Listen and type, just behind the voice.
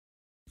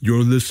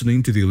You're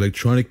listening to the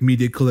Electronic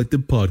Media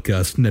Collective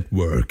Podcast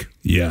Network.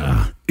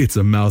 Yeah, it's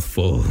a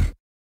mouthful.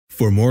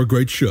 For more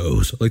great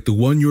shows like the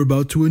one you're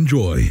about to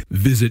enjoy,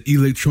 visit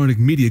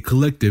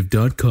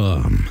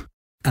electronicmediacollective.com.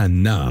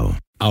 And now,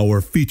 our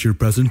feature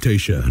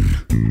presentation.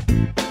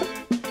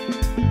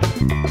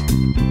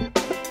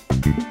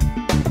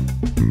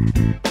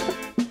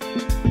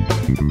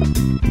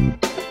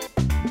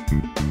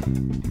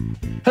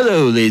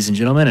 Hello, ladies and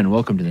gentlemen, and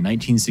welcome to the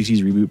 1960s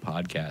Reboot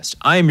Podcast.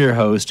 I'm your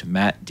host,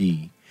 Matt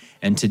D.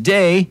 And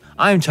today,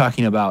 I'm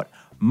talking about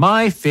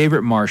My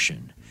Favorite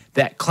Martian,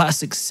 that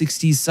classic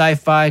 60s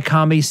sci-fi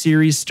comedy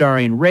series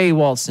starring Ray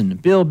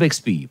Walston, Bill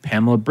Bixby,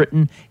 Pamela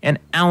Britton, and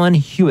Alan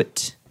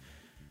Hewitt.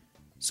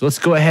 So let's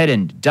go ahead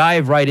and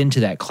dive right into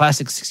that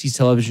classic 60s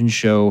television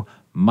show,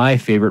 My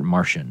Favorite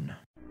Martian.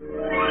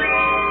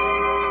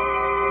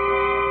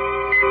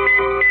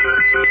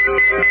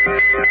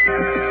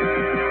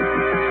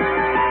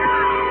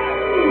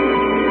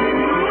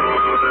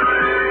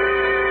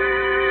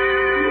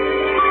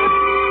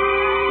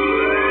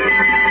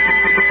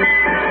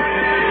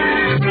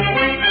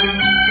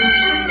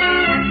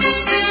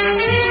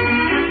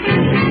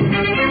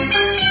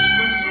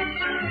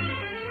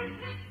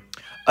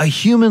 A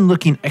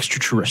human-looking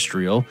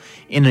extraterrestrial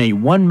in a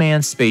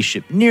one-man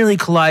spaceship nearly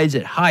collides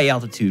at high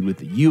altitude with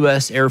the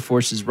U.S. Air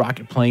Force's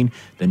rocket plane,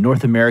 the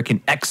North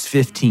American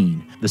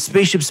X-15. The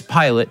spaceship's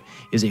pilot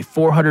is a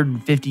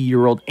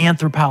 450-year-old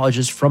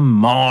anthropologist from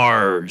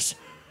Mars.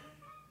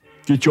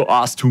 Get your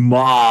ass to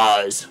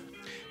Mars.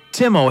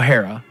 Tim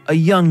O'Hara, a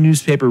young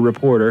newspaper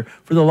reporter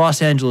for the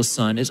Los Angeles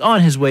Sun, is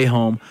on his way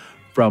home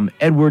from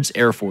Edwards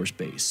Air Force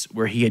Base,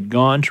 where he had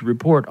gone to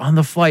report on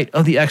the flight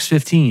of the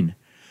X-15.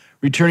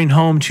 Returning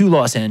home to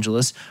Los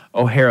Angeles,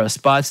 O'Hara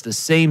spots the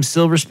same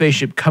silver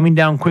spaceship coming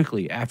down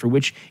quickly, after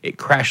which it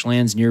crash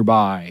lands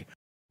nearby.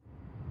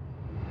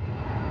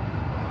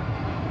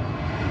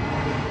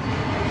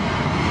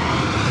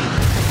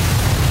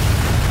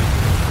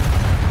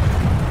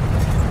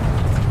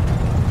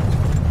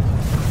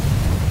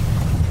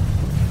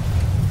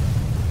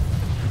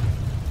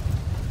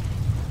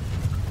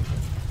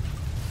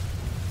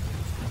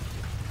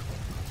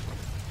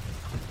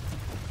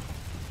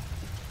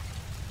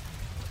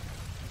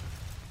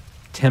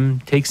 Tim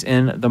takes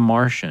in the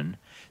Martian,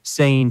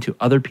 saying to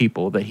other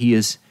people that he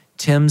is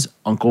Tim's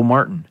Uncle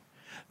Martin.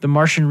 The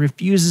Martian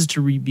refuses to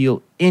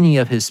reveal any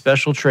of his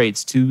special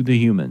traits to the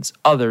humans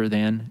other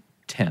than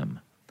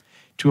Tim,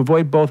 to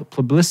avoid both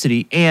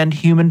publicity and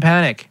human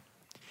panic.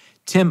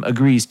 Tim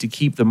agrees to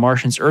keep the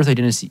Martian's Earth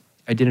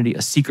identity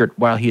a secret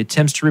while he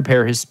attempts to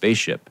repair his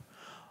spaceship.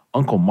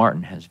 Uncle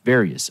Martin has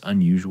various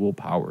unusual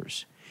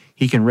powers.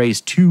 He can raise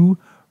two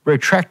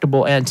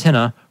retractable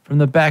antennae from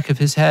the back of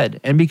his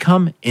head and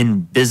become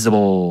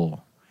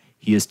invisible.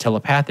 He is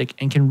telepathic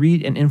and can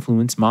read and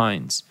influence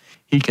minds.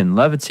 He can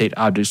levitate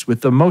objects with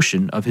the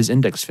motion of his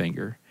index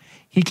finger.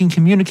 He can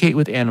communicate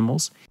with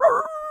animals.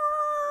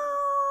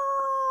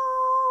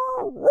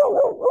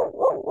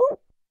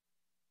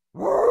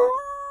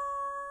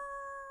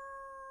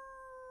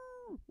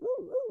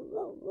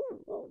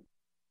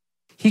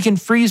 He can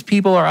freeze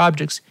people or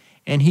objects,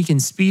 and he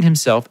can speed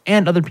himself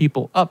and other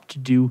people up to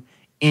do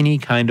any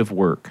kind of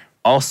work.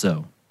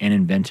 Also, an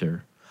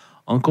inventor,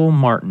 Uncle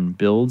Martin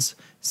builds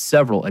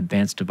several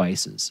advanced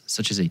devices,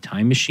 such as a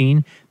time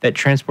machine that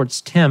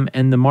transports Tim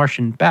and the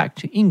Martian back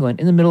to England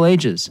in the Middle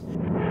Ages.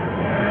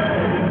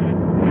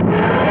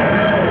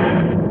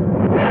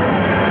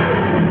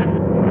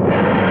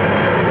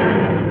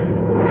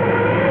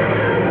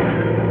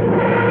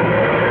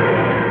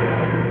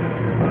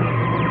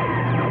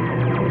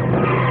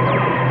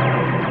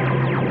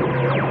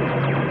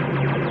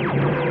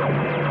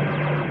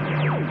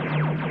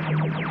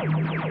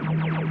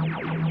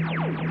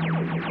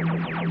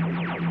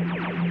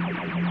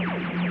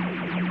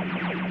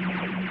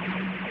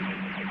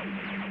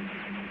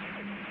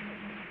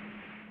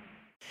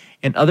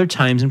 And other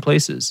times and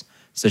places,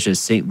 such as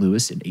St.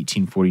 Louis in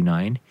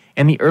 1849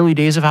 and the early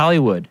days of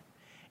Hollywood,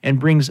 and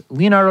brings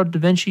Leonardo da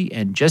Vinci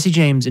and Jesse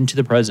James into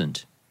the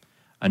present.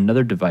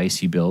 Another device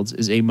he builds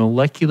is a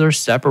molecular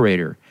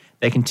separator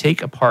that can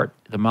take apart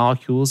the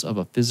molecules of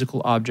a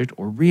physical object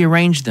or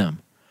rearrange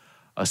them.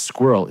 A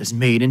squirrel is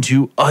made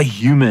into a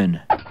human.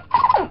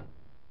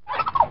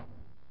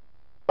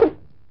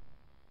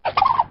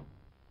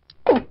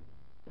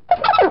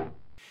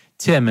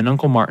 Tim and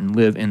Uncle Martin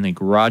live in the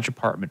garage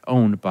apartment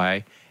owned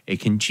by a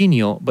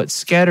congenial but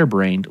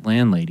scatterbrained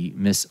landlady,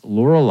 Miss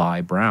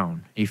Lorelei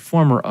Brown, a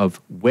former of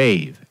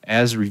Wave,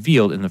 as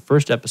revealed in the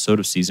first episode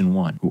of Season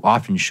 1, who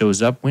often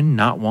shows up when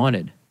not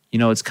wanted. You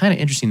know, it's kind of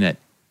interesting that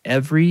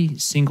every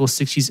single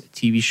 60s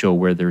TV show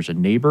where there's a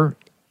neighbor,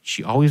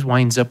 she always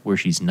winds up where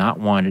she's not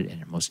wanted at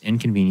the most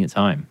inconvenient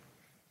time.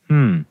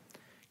 Can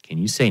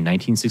you say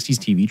 1960s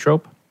TV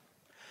trope?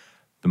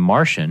 The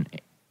Martian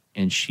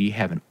and she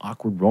have an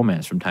awkward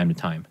romance from time to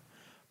time.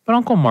 But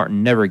Uncle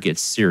Martin never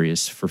gets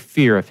serious for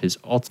fear of his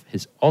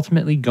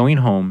ultimately going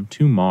home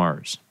to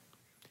Mars.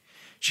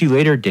 She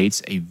later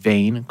dates a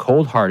vain,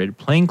 cold-hearted,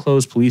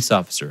 plainclothes police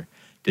officer,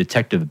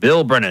 Detective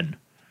Bill Brennan,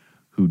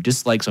 who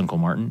dislikes Uncle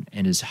Martin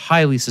and is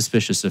highly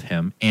suspicious of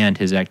him and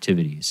his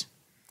activities.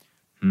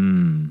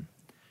 Can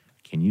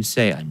you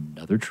say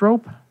another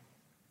trope?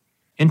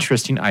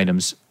 Interesting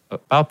items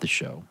about the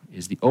show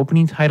is the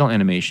opening title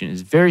animation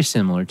is very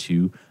similar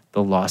to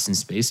the Lost in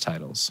Space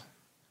titles.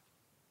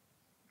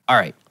 All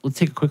right, let's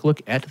take a quick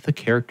look at the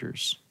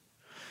characters.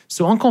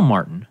 So Uncle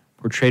Martin,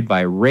 portrayed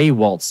by Ray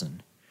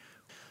Walton.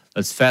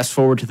 Let's fast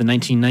forward to the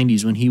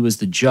 1990s when he was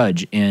the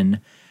judge in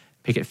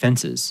Picket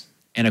Fences.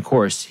 And of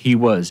course, he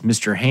was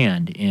Mr.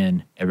 Hand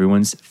in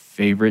everyone's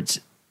favorite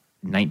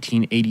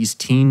 1980s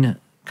teen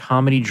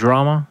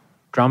drama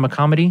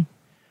comedy,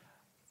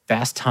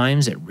 Fast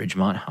Times at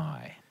Ridgemont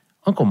High.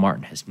 Uncle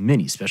Martin has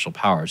many special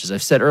powers. As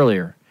I've said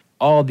earlier,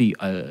 all the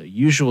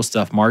usual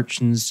stuff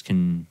Martians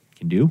can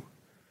do.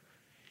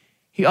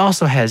 He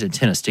also has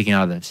antennas sticking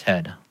out of his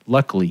head.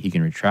 Luckily, he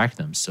can retract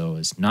them so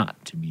as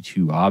not to be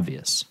too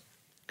obvious.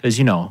 Because,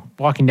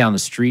 walking down the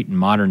street in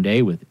modern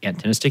day with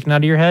antennas sticking out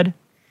of your head,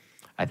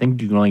 I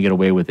think you can only get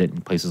away with it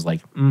in places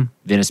like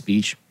Venice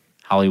Beach,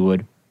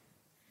 Hollywood,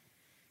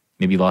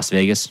 maybe Las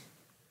Vegas,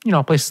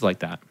 places like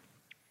that.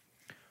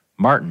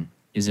 Martin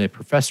is a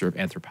professor of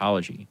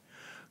anthropology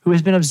who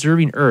has been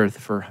observing Earth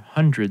for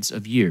hundreds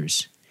of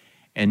years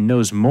and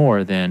knows more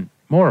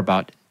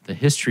about the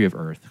history of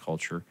Earth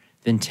culture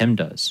than Tim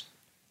does.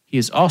 He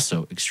is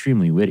also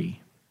extremely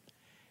witty.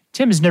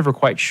 Tim is never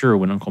quite sure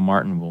when Uncle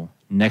Martin will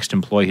next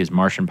employ his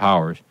Martian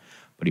powers,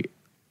 but he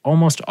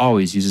almost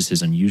always uses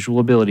his unusual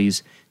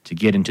abilities to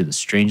get into the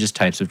strangest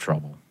types of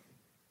trouble.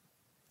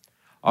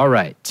 All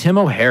right, Tim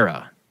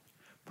O'Hara,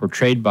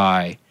 portrayed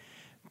by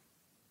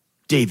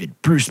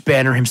David Bruce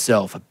Banner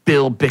himself,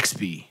 Bill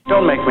Bixby.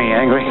 Don't make me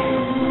angry.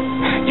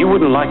 You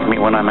wouldn't like me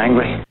when I'm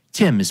angry.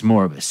 Tim is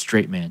more of a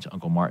straight man to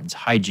Uncle Martin's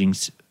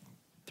hijinks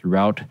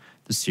throughout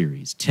the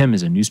series. Tim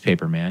is a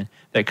newspaper man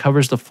that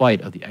covers the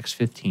flight of the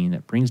X-15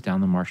 that brings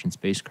down the Martian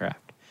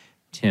spacecraft.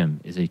 Tim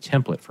is a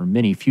template for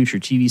many future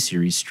TV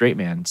series straight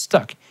man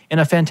stuck in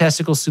a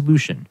fantastical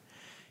solution.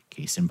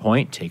 Case in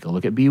point, take a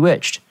look at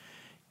Bewitched.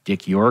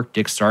 Dick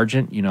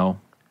Sargent,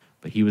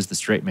 but he was the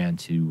straight man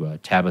to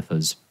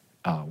Tabitha's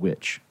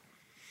witch.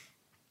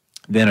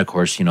 Then, of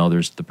course,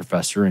 there's the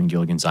professor in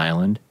Gilligan's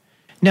Island.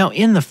 Now,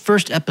 in the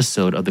first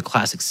episode of the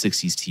classic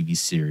 60s TV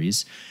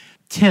series,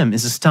 Tim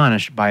is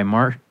astonished by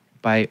Martian.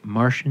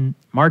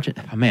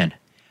 Oh man,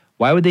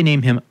 why would they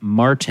name him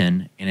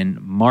Martin and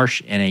a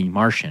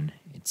Martian?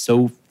 It's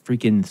so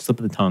freaking slip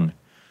of the tongue.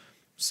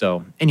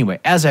 So anyway,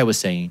 as I was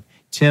saying,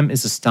 Tim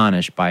is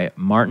astonished by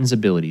Martin's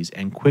abilities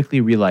and quickly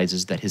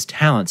realizes that his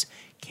talents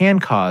can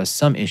cause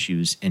some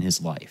issues in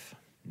his life.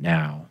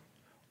 Now,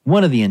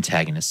 one of the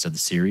antagonists of the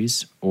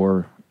series,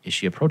 or is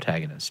she a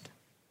protagonist?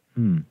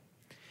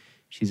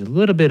 She's a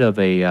little bit of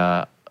a,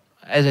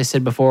 as I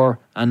said before,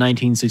 a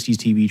 1960s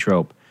TV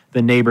trope.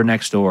 The neighbor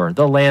next door,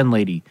 the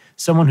landlady,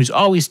 someone who's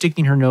always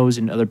sticking her nose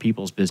in other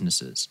people's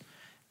businesses.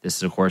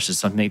 This, of course, is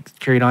something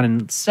carried on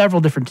in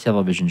several different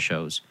television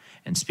shows.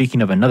 And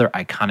speaking of another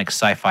iconic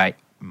sci-fi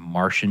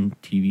Martian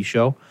TV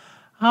show,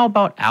 how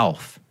about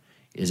Alf?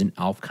 Isn't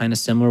Alf kind of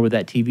similar with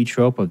that TV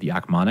trope of the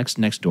Achmonics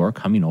next door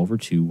coming over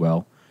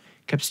to,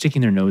 kept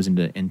sticking their nose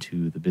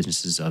into the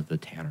businesses of the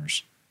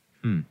Tanners?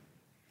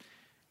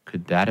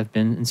 Could that have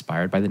been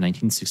inspired by the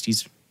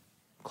 1960s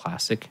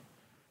classic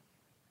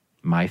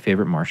My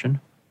Favorite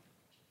Martian?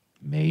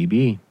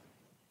 Maybe.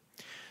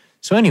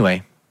 So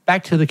anyway,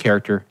 back to the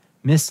character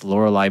Miss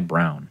Lorelei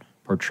Brown,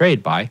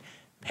 portrayed by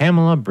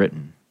Pamela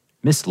Britton.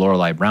 Miss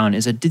Lorelei Brown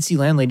is a ditzy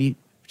landlady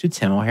to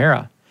Tim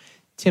O'Hara.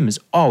 Tim is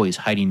always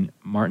hiding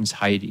Martin's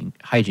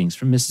hijinks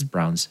from Mrs.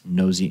 Brown's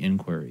nosy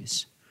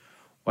inquiries.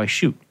 Why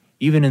shoot,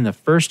 even in the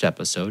first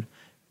episode,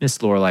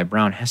 Miss Lorelei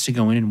Brown has to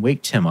go in and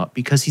wake Tim up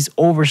because he's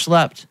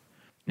overslept.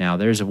 Now,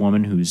 there's a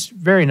woman who's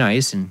very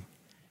nice and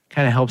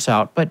kind of helps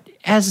out, but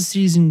as the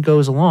season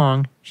goes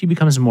along, she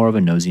becomes more of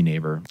a nosy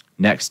neighbor.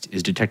 Next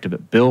is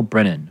Detective Bill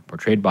Brennan,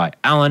 portrayed by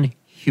Alan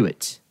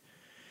Hewitt.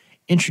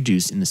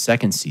 Introduced in the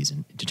second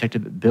season,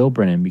 Detective Bill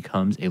Brennan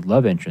becomes a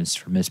love interest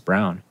for Miss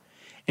Brown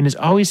and is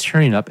always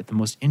turning up at the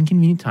most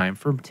inconvenient time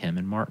for Tim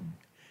and Martin,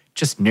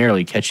 just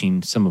narrowly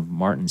catching some of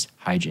Martin's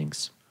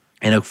hijinks.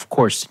 And of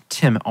course,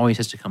 Tim always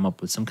has to come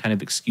up with some kind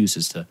of excuse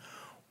as to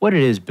what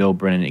it is Bill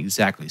Brennan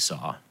exactly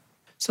saw.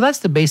 So that's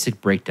the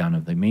basic breakdown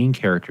of the main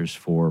characters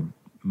for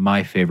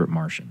My Favorite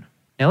Martian.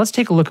 Now let's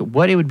take a look at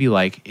what it would be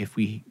like if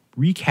we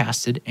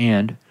recasted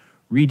and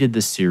redid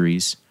the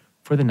series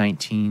for the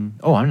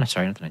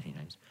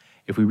 1990s.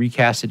 If we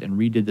recasted and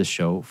redid the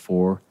show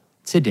for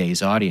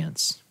today's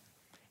audience.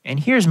 And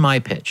here's my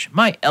pitch,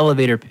 my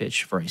elevator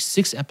pitch for a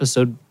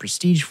 6-episode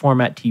prestige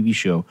format TV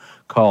show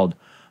called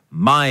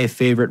My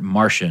Favorite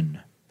Martian.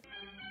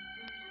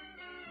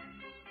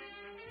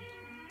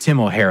 Tim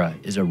O'Hara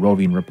is a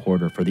roving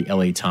reporter for the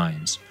LA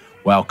Times.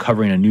 While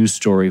covering a news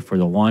story for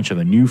the launch of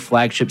a new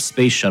flagship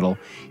space shuttle,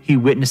 he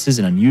witnesses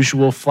an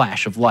unusual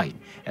flash of light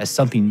as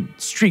something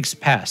streaks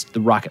past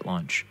the rocket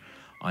launch.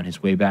 On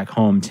his way back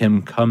home,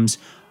 Tim comes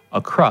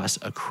across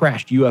a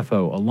crashed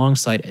UFO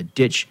alongside a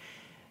ditch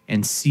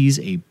and sees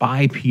a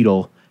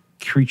bipedal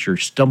creature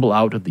stumble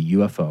out of the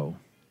UFO.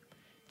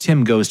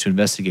 Tim goes to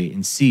investigate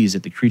and sees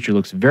that the creature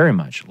looks very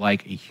much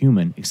like a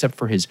human, except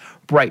for his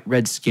bright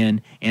red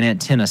skin and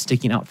antenna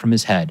sticking out from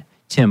his head.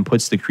 Tim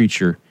puts the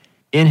creature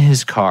in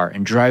his car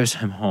and drives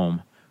him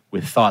home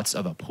with thoughts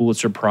of a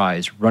Pulitzer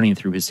Prize running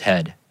through his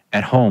head.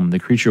 At home, the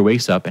creature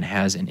wakes up and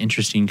has an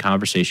interesting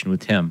conversation with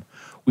Tim.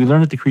 We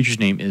learn that the creature's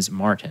name is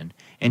Martin,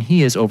 and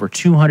he is over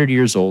 200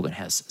 years old and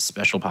has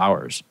special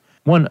powers,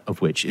 one of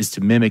which is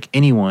to mimic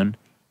anyone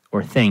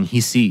or thing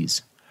he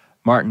sees.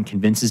 Martin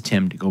convinces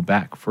Tim to go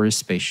back for his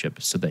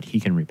spaceship so that he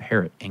can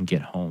repair it and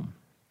get home.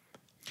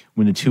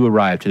 When the two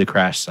arrive to the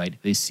crash site,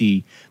 they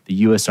see the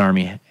U.S.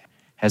 Army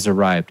has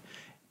arrived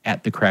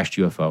at the crashed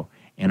UFO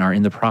and are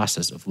in the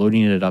process of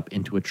loading it up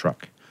into a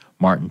truck.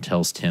 Martin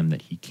tells Tim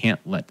that he can't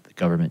let the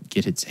government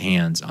get its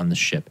hands on the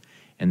ship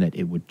and that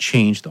it would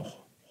change the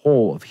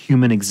whole of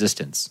human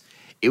existence.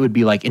 It would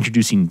be like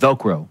introducing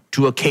Velcro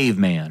to a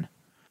caveman.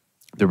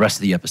 The rest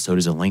of the episode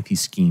is a lengthy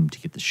scheme to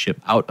get the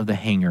ship out of the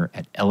hangar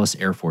at Ellis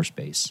Air Force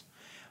Base.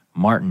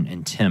 Martin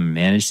and Tim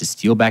manage to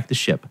steal back the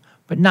ship,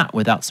 but not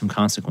without some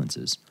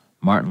consequences.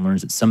 Martin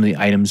learns that some of the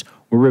items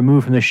were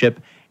removed from the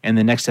ship, and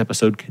the next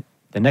episode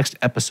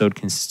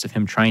consists of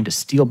him trying to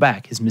steal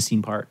back his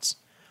missing parts,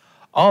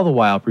 all the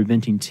while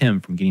preventing Tim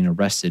from getting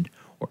arrested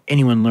or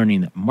anyone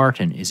learning that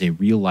Martin is a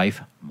real-life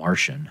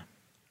Martian.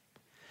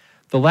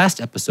 The last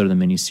episode of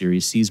the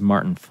miniseries sees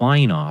Martin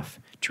flying off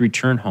to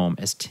return home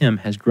as Tim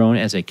has grown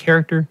as a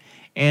character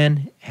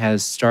and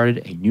has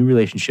started a new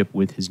relationship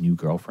with his new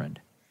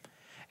girlfriend.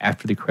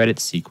 After the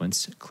credits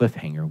sequence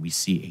cliffhanger, we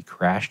see a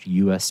crashed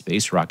U.S.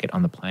 space rocket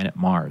on the planet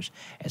Mars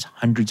as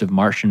hundreds of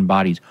Martian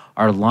bodies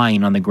are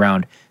lying on the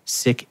ground,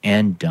 sick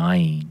and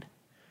dying.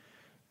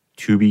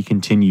 To be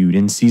continued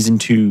in Season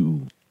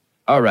 2.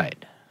 All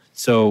right,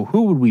 so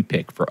who would we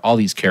pick for all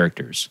these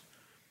characters?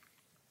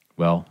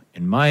 Well,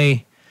 in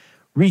my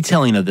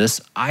retelling of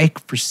this, I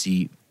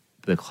foresee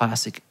the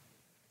classic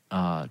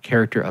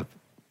character of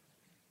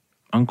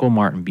Uncle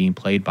Martin being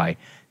played by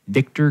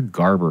Victor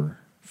Garber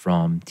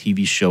from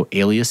TV show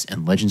Alias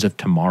and Legends of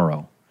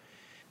Tomorrow.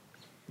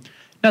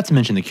 Not to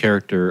mention the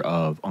character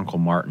of Uncle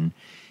Martin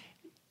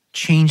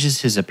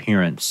changes his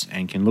appearance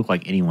and can look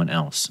like anyone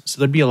else. So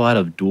there'd be a lot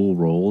of dual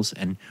roles,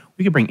 and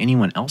we could bring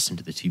anyone else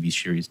into the TV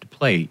series to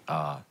play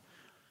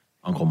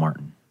Uncle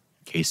Martin.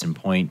 Case in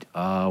point,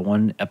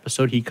 one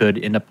episode he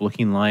could end up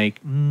looking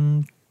like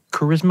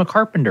Charisma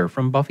Carpenter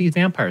from Buffy the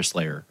Vampire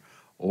Slayer,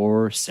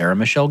 or Sarah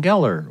Michelle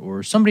Gellar,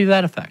 or somebody to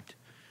that effect.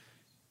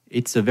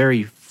 It's a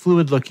very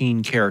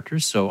fluid-looking character,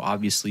 so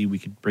obviously we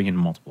could bring in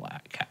multiple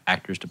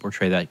actors to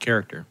portray that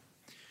character.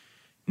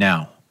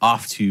 Now,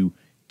 off to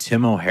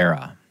Tim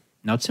O'Hara.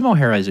 Now, Tim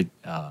O'Hara is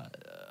a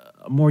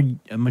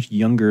much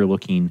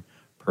younger-looking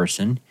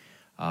person.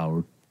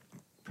 We're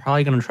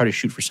probably going to try to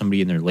shoot for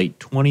somebody in their late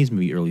 20s,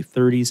 maybe early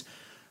 30s.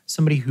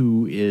 Somebody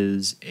who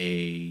has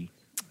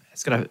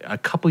got a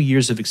couple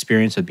years of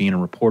experience of being a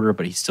reporter,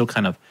 but he's still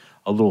kind of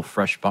a little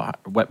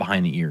wet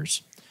behind the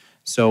ears.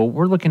 So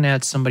we're looking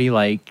at somebody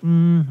like,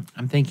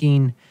 I'm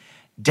thinking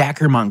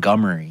Dacre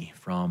Montgomery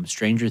from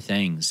Stranger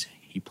Things.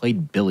 He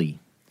played Billy.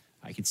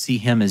 I could see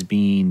him as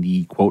being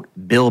the, quote,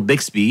 Bill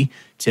Bixby,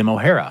 Tim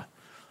O'Hara.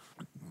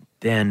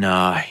 Then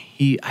I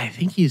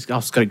think he's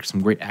also got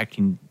some great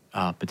acting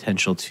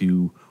potential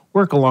to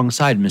work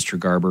alongside Mr.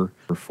 Garber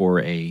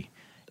for a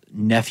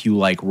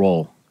nephew-like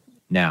role.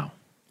 Now,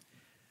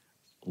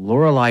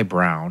 Lorelei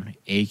Brown,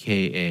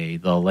 a.k.a.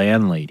 the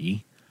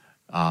landlady,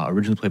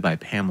 originally played by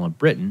Pamela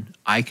Britton,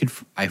 I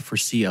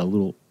foresee a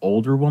little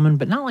older woman,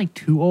 but not like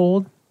too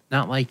old,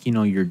 not like,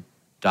 your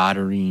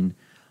doddering,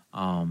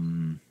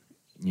 Aunt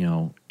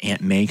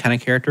May kind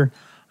of character.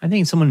 I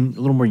think someone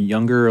a little more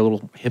younger, a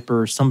little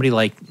hipper, somebody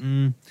like,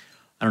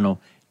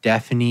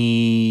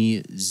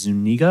 Daphne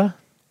Zuniga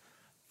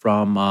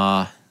from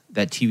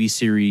that TV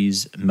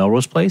series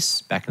Melrose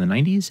Place back in the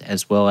 90s,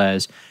 as well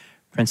as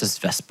Princess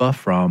Vespa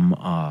from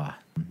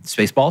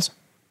Spaceballs.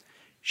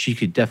 She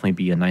could definitely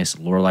be a nice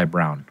Lorelei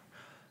Brown.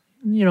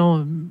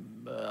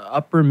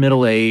 Upper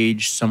middle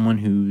age, someone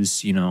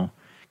who's,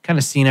 kind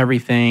of seen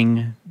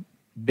everything,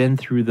 been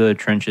through the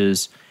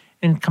trenches,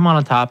 and come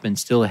on top and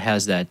still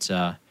has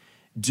that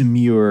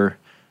demure,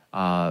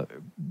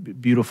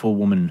 beautiful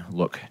woman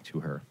look to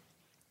her.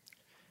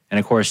 And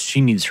of course,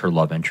 she needs her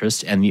love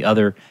interest and the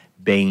other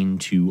bane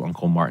to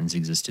Uncle Martin's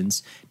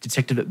existence,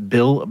 Detective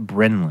Bill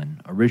Brennan,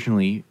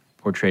 originally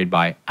portrayed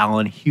by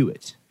Alan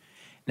Hewitt.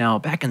 Now,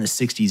 back in the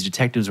 60s,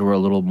 detectives were a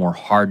little more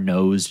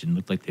hard-nosed and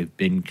looked like they've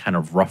been kind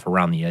of rough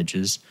around the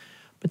edges.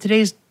 But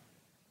today's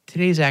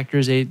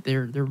actors,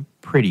 they're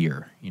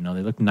prettier. They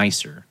look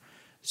nicer.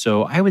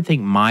 So I would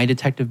think my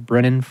Detective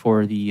Brennan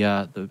for the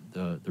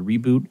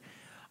reboot,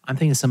 I'm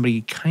thinking somebody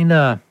kind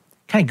of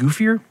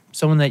goofier,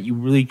 someone that you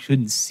really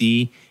couldn't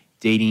see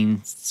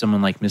dating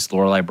someone like Miss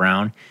Lorelei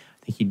Brown.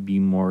 I think he'd be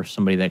more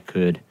somebody that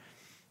could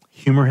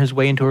humor his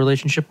way into a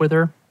relationship with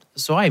her.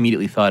 So I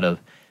immediately thought of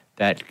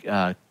that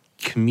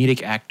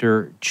comedic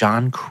actor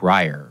John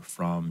Cryer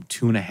from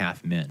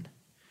 2.5 Men.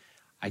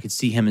 I could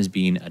see him as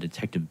being a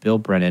Detective Bill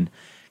Brennan,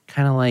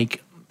 kind of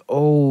like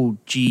oh,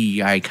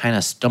 gee, I kind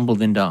of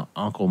stumbled into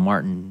Uncle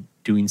Martin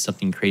doing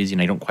something crazy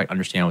and I don't quite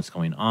understand what's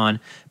going on.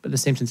 But in the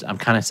same sense, I'm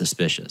kind of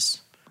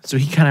suspicious. So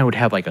he kind of would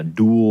have like a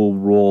dual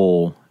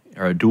role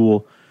or a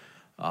dual,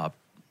 not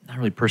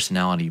really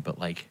personality, but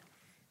like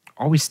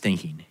always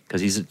thinking because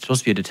he's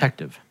supposed to be a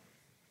detective.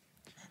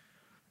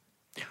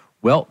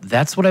 Well,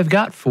 that's what I've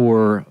got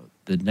for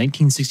the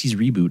 1960s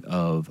reboot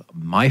of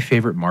My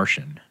Favorite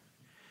Martian.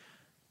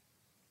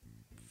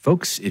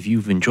 Folks, if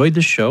you've enjoyed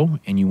the show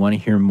and you want to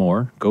hear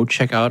more, go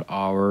check out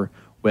our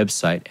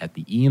website at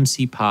the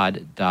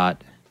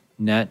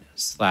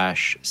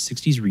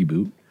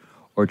emcpod.net/60sreboot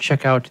or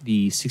check out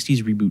the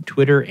 60s Reboot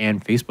Twitter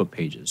and Facebook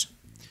pages.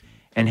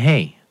 And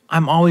hey,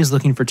 I'm always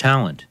looking for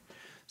talent.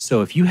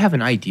 So if you have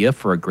an idea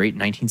for a great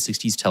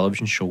 1960s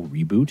television show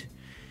reboot,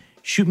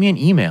 shoot me an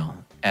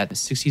email at the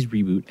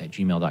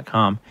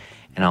 60sreboot@gmail.com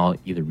and I'll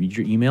either read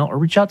your email or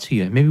reach out to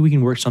you. Maybe we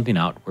can work something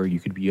out where you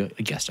could be a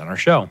guest on our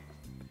show.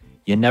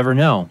 You never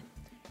know.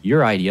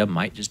 Your idea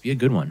might just be a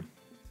good one.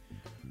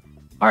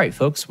 All right,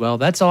 folks. Well,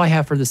 that's all I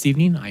have for this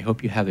evening. I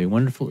hope you have a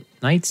wonderful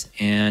night.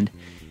 And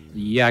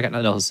yeah, I got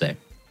nothing else to say.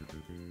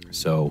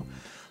 So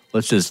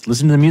let's just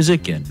listen to the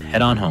music and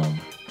head on home.